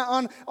more kind of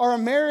on our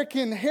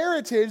American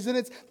heritage than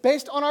it's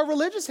based on our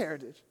religious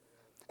heritage.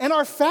 And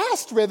our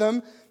fast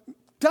rhythm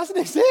doesn't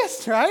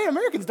exist, right?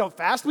 Americans don't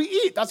fast. We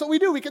eat. That's what we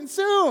do. We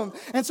consume.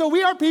 And so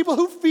we are people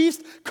who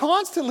feast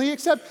constantly,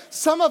 except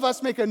some of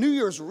us make a New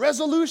Year's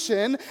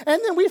resolution,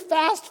 and then we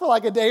fast for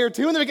like a day or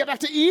two, and then we get back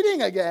to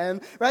eating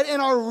again, right?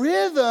 And our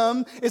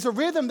rhythm is a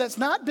rhythm that's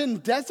not been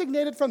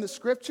designated from the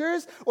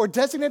scriptures or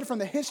designated from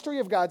the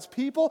history of God's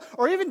people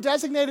or even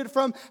designated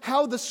from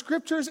how the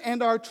scriptures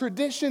and our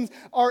traditions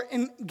are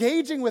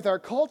engaging with our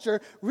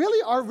culture.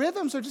 Really, our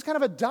rhythms are just kind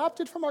of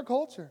adopted from our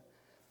culture.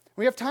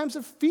 We have times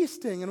of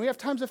feasting, and we have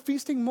times of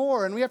feasting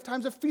more, and we have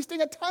times of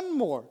feasting a ton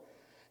more.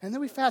 And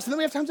then we fast, and then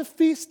we have times of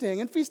feasting,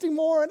 and feasting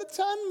more, and a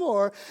ton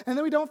more. And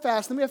then we don't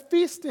fast, and we have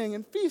feasting,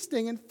 and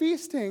feasting, and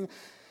feasting.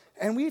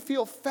 And we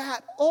feel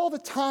fat all the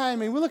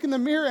time, and we look in the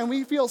mirror, and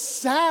we feel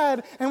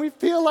sad, and we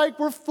feel like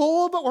we're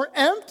full, but we're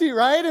empty,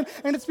 right?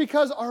 And it's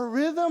because our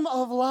rhythm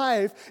of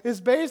life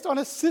is based on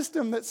a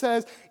system that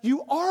says,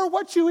 you are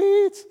what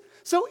you eat.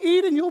 So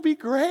eat and you'll be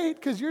great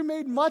because you're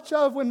made much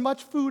of when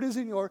much food is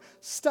in your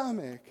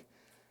stomach.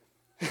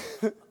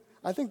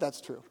 I think that's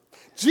true.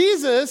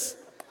 Jesus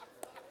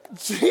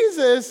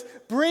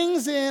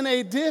brings in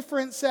a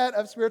different set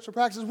of spiritual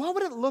practices. What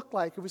would it look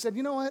like if we said,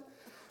 you know what?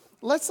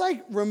 Let's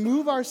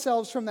remove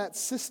ourselves from that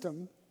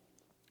system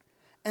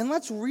and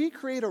let's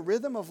recreate a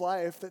rhythm of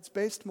life that's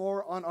based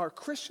more on our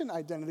Christian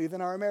identity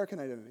than our American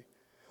identity.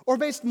 Or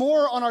based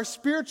more on our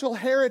spiritual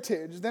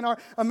heritage than our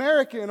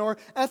American or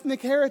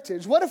ethnic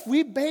heritage? What if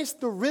we based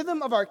the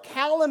rhythm of our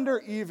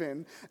calendar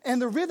even, and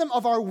the rhythm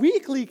of our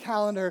weekly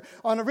calendar,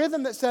 on a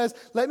rhythm that says,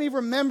 let me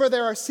remember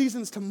there are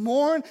seasons to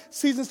mourn,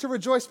 seasons to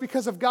rejoice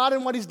because of God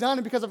and what He's done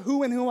and because of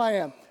who and who I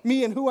am,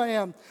 me and who I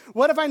am?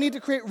 What if I need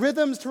to create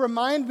rhythms to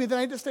remind me that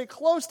I need to stay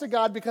close to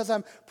God because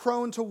I'm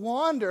prone to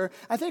wander?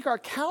 I think our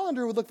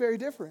calendar would look very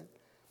different.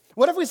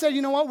 What if we said,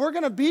 you know what, we're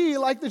going to be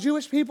like the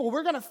Jewish people.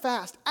 We're going to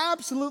fast,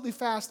 absolutely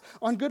fast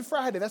on Good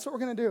Friday. That's what we're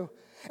going to do.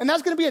 And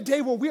that's going to be a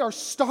day where we are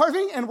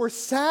starving and we're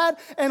sad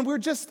and we're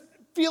just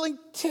feeling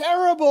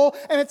terrible.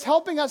 And it's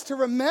helping us to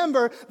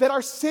remember that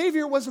our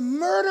Savior was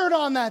murdered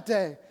on that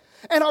day.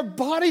 And our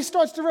body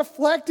starts to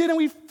reflect it and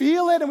we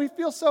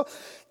feel so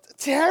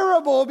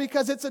terrible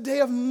because it's a day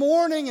of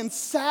mourning and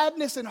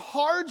sadness and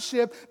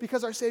hardship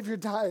because our Savior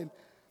died?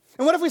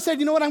 And what if we said,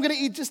 you know what, I'm going to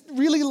eat just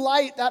really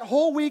light that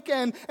whole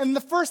weekend, and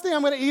the first thing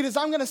I'm going to eat is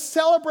I'm going to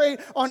celebrate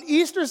on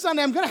Easter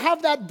Sunday. I'm going to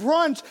have that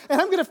brunch,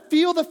 and I'm going to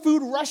feel the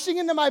food rushing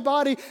into my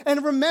body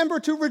and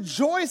remember to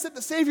rejoice that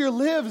the Savior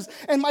lives,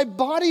 and my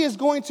body is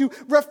going to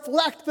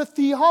reflect the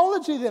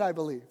theology that I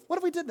believe. What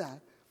if we did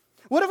that?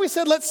 What if we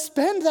said, let's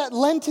spend that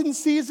Lenten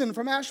season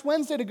from Ash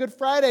Wednesday to Good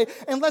Friday,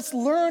 and let's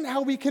learn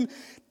how we can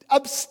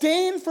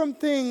abstain from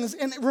things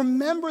and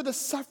remember the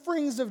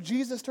sufferings of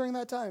Jesus during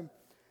that time?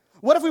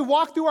 What if we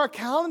walk through our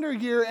calendar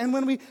year and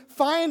when we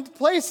find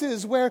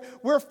places where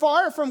we're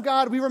far from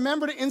God, we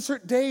remember to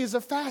insert days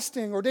of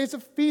fasting or days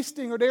of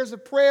feasting or days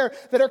of prayer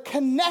that are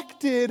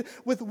connected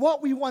with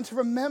what we want to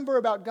remember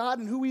about God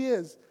and who He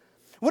is?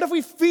 What if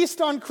we feast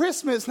on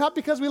Christmas, not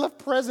because we love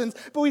presents,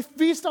 but we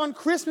feast on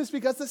Christmas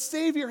because the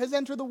Savior has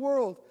entered the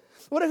world?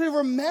 What if we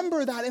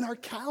remember that in our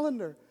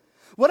calendar?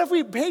 What if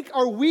we make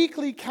our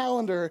weekly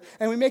calendar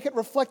and we make it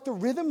reflect the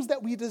rhythms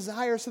that we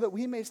desire so that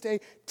we may stay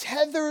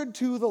tethered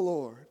to the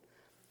Lord?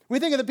 We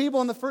think of the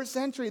people in the first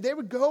century. They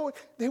would go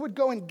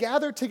and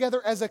gather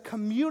together as a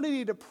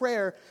community to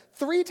prayer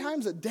 3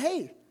 times a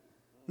day.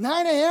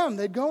 9 a.m.,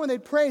 they'd go and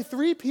they'd pray.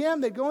 3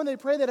 p.m., they'd go and they'd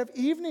pray. They'd have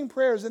evening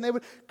prayers, and they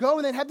would go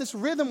and they'd have this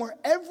rhythm where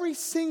every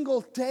single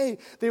day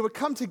they would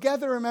come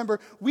together. Remember,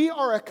 we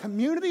are a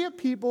community of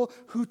people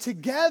who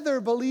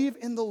together believe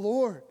in the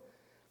Lord.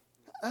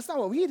 That's not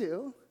what we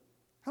do.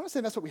 I'm not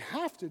saying that's what we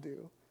have to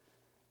do.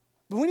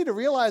 But we need to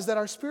realize that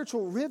our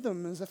spiritual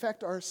rhythms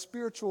affect our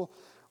spiritual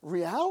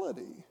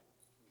reality.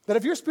 That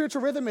if your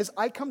spiritual rhythm is,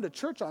 I come to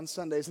church on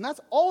Sundays, and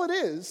that's all it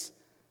is,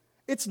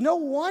 it's no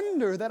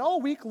wonder that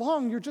all week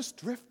long you're just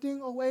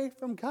drifting away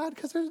from God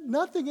because there's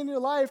nothing in your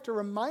life to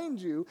remind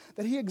you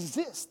that He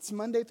exists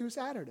Monday through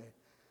Saturday.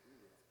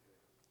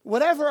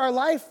 Whatever our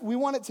life we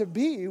want it to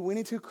be, we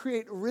need to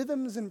create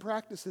rhythms and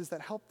practices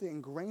that help to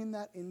ingrain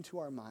that into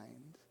our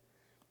mind.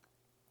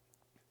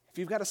 If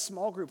you've got a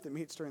small group that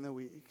meets during the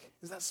week,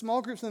 is that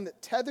small group something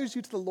that tethers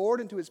you to the Lord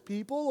and to His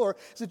people, or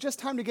is it just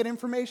time to get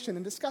information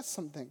and discuss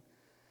something?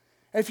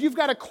 If you've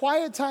got a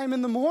quiet time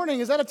in the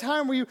morning, is that a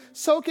time where you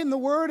soak in the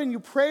Word and you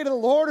pray to the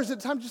Lord, or is it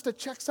time just to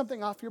check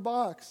something off your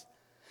box?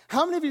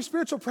 How many of your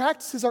spiritual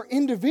practices are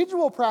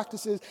individual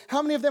practices?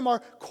 How many of them are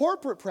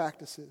corporate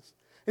practices?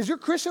 Is your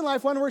Christian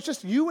life one where it's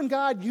just you and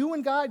God, you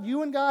and God,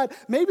 you and God?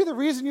 Maybe the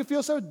reason you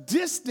feel so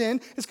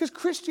distant is because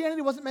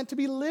Christianity wasn't meant to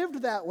be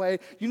lived that way.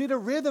 You need a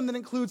rhythm that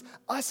includes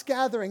us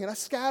gathering and us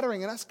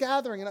scattering and us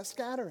gathering and us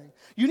scattering.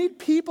 You need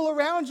people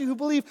around you who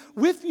believe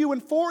with you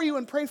and for you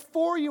and pray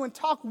for you and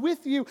talk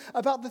with you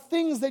about the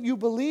things that you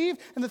believe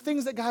and the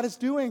things that God is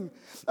doing.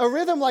 A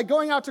rhythm like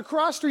going out to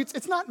cross streets,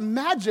 it's not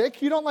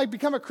magic. You don't like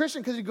become a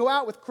Christian because you go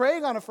out with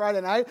Craig on a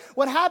Friday night.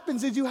 What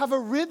happens is you have a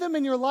rhythm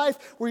in your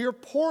life where you're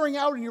pouring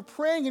out and you're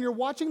praying and you're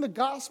watching the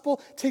gospel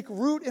take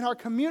root in our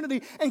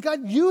community, and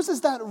God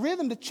uses that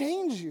rhythm to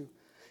change you.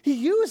 He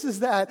uses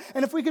that,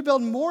 and if we could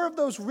build more of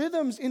those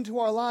rhythms into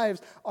our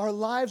lives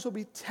will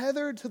be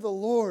tethered to the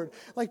Lord.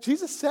 Like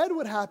Jesus said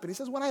would happen. He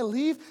says, when I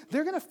leave,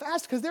 they're going to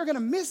fast because they're going to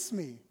miss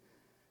me.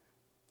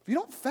 If you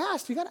don't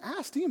fast, you got to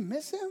ask, do you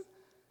miss Him?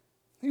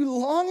 Are you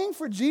longing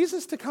for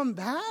Jesus to come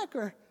back,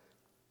 or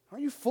are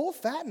you full,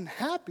 fat, and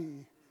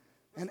happy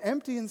and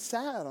empty and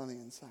sad on the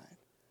inside?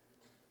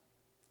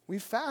 We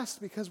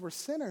fast because we're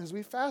sinners.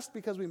 We fast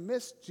because we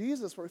miss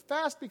Jesus. We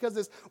fast because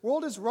this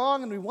world is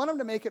wrong and we want Him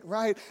to make it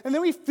right. And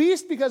then we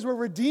feast because we're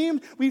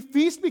redeemed. We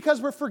feast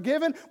because we're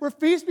forgiven. We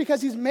feast because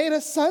He's made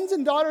us sons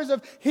and daughters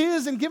of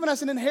His and given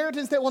us an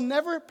inheritance that will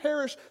never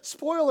perish,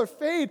 spoil, or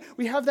fade.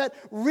 We have that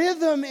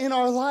rhythm in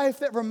our life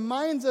that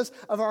reminds us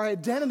of our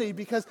identity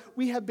because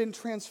we have been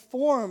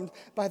transformed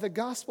by the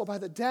gospel, by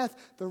the death,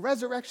 the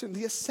resurrection,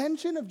 the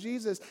ascension of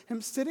Jesus. Him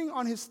sitting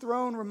on His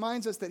throne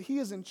reminds us that He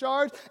is in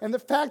charge, and the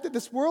fact that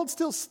this world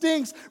still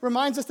stinks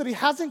reminds us that He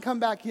hasn't come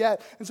back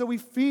yet. And so we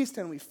feast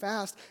and we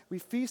fast. We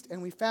feast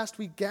and we fast.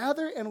 We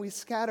gather and we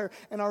scatter.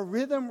 And our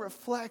rhythm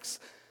reflects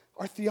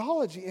our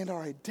theology and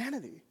our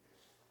identity.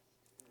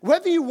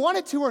 Whether you want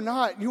it to or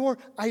not, your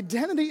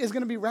identity is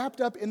going to be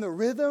wrapped up in the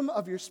rhythm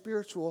of your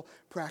spiritual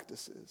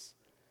practices.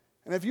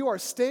 And if you are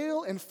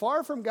stale and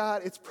far from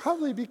God, it's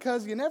probably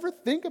because you never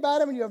think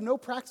about Him and you have no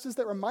practices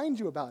that remind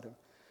you about Him.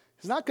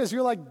 It's not because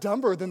you're like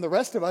dumber than the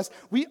rest of us.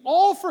 We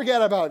all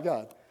forget about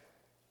God.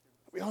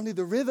 We all need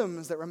the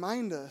rhythms that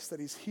remind us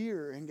that He's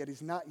here and yet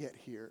He's not yet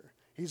here.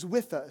 He's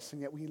with us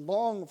and yet we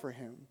long for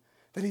Him.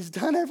 That He's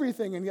done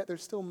everything and yet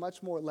there's still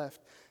much more left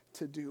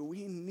to do.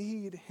 We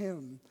need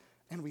Him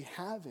and we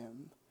have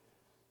Him.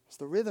 It's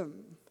the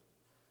rhythm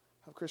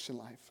of Christian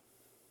life.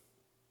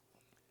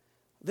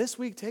 This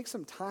week, take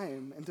some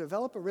time and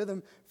develop a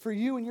rhythm for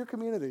you and your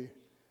community.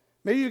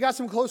 Maybe you've got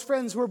some close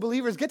friends who are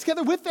believers. Get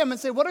together with them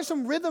and say, what are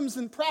some rhythms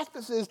and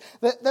practices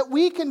that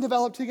we can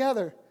develop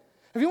together?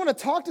 If you want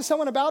to talk to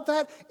someone about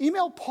that,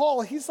 email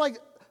Paul. He's like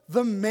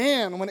the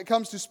man when it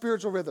comes to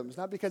spiritual rhythms.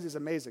 Not because he's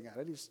amazing at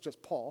it, he's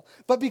just Paul.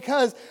 But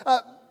because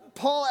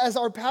Paul, as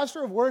our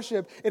pastor of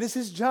worship, it is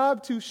his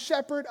job to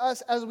shepherd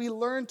us as we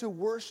learn to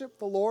worship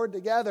the Lord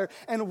together.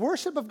 And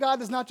worship of God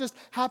does not just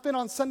happen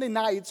on Sunday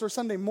nights or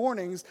Sunday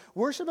mornings.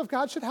 Worship of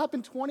God should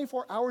happen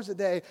 24 hours a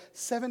day,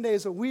 7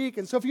 days a week.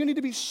 And so if you need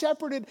to be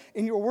shepherded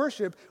in your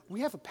worship,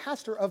 we have a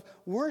pastor of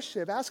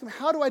worship. Ask him,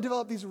 how do I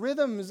develop these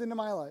rhythms into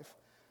my life?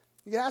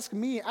 You can ask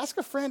me, ask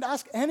a friend,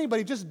 ask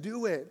anybody, just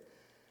do it.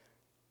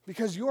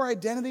 Because your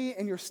identity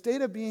and your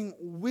state of being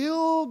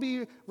will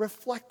be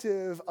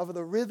reflective of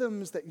the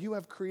rhythms that you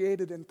have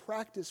created and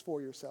practiced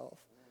for yourself.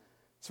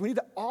 So we need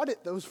to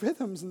audit those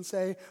rhythms and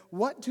say,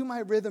 what do my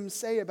rhythms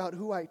say about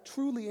who I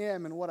truly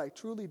am and what I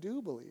truly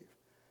do believe?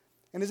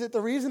 And is it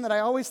the reason that I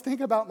always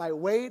think about my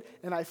weight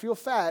and I feel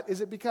fat?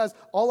 Is it because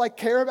all I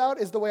care about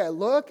is the way I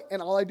look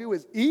and all I do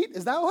is eat?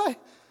 Is that why?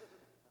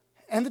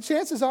 And the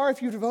chances are,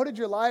 if you devoted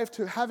your life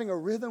to having a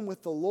rhythm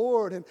with the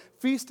Lord and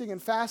feasting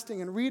and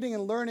fasting and reading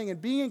and learning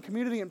and being in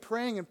community and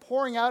praying and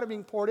pouring out and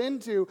being poured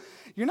into,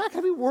 you're not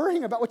going to be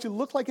worrying about what you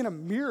look like in a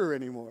mirror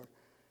anymore.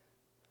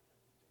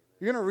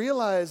 You're going to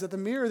realize that the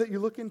mirror that you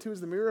look into is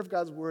the mirror of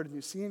God's Word, and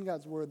you see in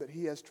God's Word that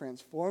He has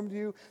transformed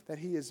you, that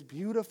He is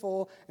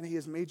beautiful, and He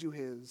has made you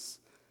His.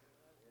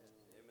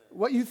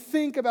 What you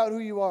think about who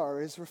you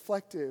are is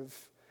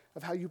reflective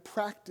of how you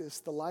practice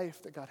the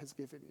life that God has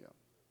given you.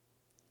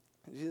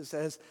 And Jesus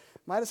says,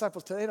 my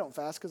disciples today don't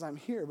fast because I'm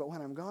here, but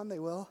when I'm gone, they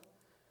will.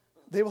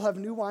 They will have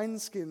new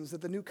wineskins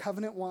that the new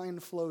covenant wine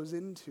flows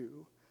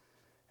into.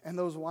 And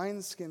those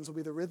wineskins will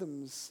be the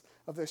rhythms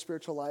of their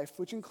spiritual life,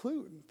 which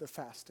include the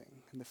fasting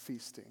and the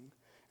feasting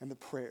and the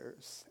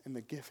prayers and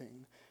the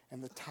giving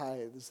and the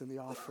tithes and the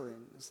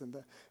offerings and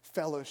the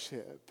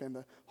fellowship and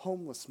the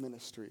homeless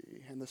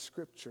ministry and the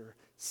scripture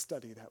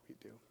study that we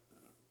do.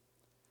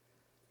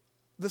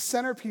 The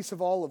centerpiece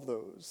of all of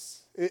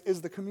those is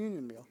the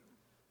communion meal.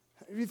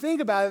 If you think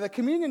about it, the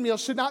communion meal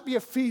should not be a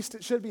feast,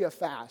 it should be a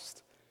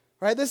fast.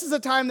 Right? This is a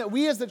time that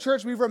we as the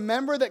church, we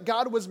remember that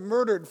God was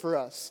murdered for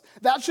us.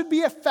 That should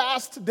be a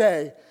fast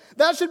day.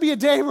 That should be a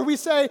day where we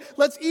say,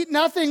 let's eat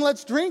nothing,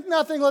 let's drink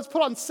nothing, let's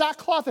put on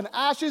sackcloth and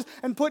ashes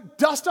and put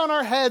dust on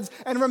our heads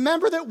and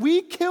remember that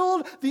we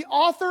killed the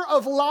author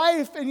of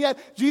life. And yet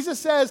Jesus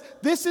says,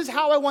 this is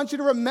how I want you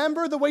to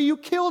remember the way you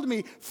killed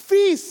me.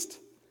 Feast.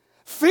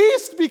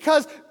 Feast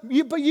because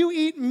you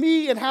eat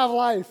me and have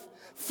life.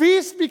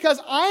 Feast because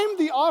I'm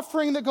the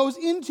offering that goes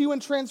into you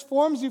and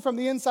transforms you from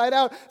the inside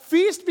out.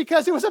 Feast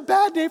because it was a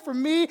bad day for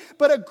me,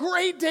 but a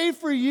great day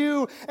for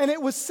you. And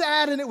it was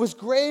sad and it was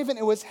grave and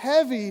it was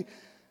heavy.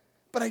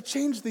 But I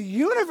changed the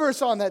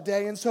universe on that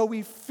day, and so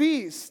we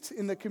feast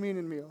in the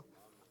communion meal.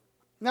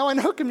 Now, I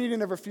know communion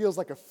never feels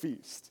like a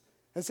feast.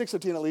 At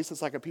 6:15, at least,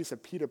 it's like a piece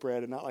of pita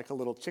bread and not like a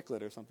little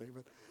chiclet or something.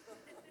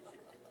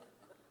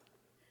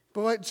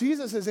 But what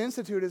Jesus has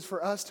instituted is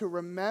for us to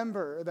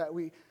remember that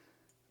we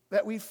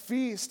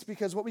feast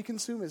because what we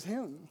consume is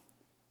Him.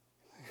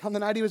 On the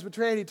night He was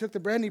betrayed, He took the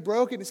bread and He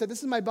broke it and He said,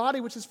 this is my body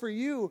which is for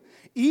you.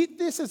 Eat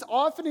this as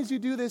often as you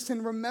do this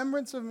in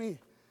remembrance of me.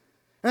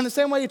 And in the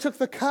same way He took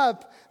the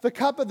cup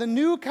of the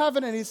new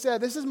covenant. He said,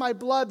 this is my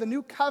blood, the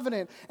new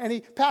covenant. And He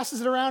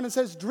passes it around and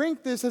says,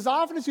 drink this as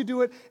often as you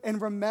do it in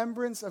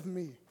remembrance of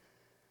me.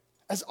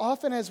 As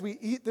often as we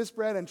eat this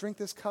bread and drink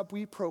this cup,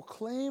 we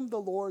proclaim the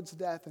Lord's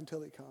death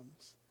until He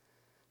comes.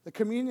 The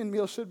communion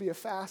meal should be a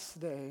fast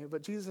day,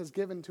 but Jesus has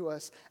given to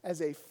us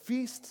as a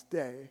feast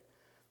day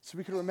so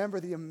we can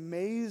remember the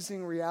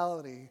amazing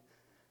reality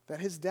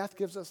that His death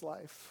gives us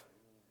life,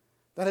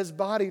 that His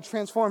body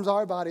transforms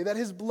our body, that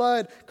His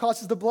blood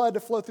causes the blood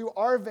to flow through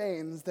our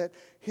veins, that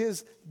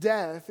His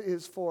death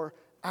is for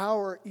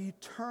our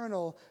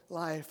eternal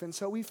life. And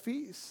so we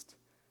feast.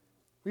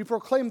 We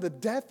proclaim the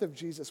death of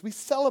Jesus. We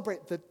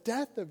celebrate the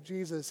death of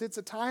Jesus. It's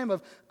a time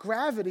of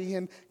gravity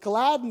and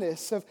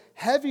gladness, of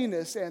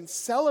heaviness and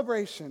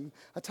celebration,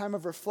 a time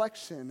of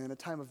reflection and a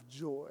time of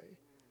joy.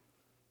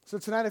 So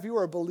tonight, if you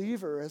are a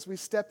believer, as we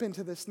step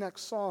into this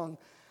next song,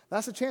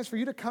 that's a chance for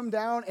you to come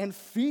down and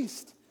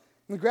feast.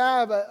 And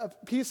grab a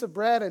piece of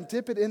bread and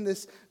dip it in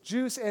this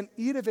juice and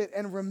eat of it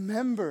and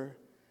remember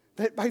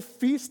that by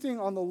feasting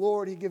on the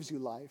Lord, He gives you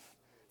life.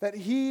 That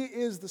He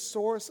is the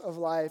source of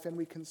life and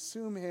we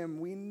consume Him.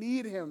 We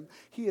need Him.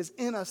 He is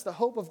in us, the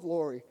hope of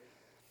glory.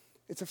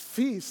 It's a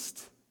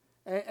feast.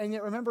 And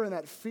yet remember in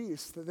that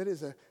feast that it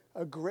is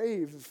a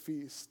grave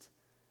feast.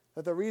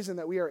 That the reason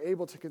that we are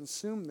able to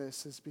consume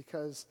this is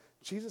because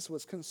Jesus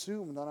was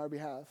consumed on our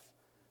behalf.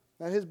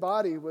 That His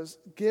body was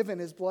given,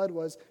 His blood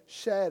was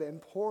shed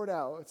and poured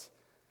out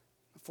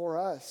for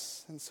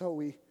us. And so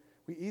we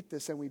eat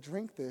this and we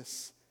drink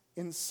this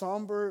in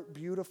somber,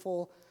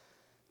 beautiful,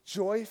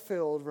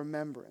 joy-filled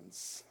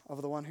remembrance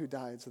of the one who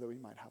died so that we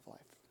might have life.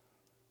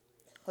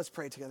 Let's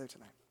pray together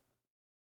tonight.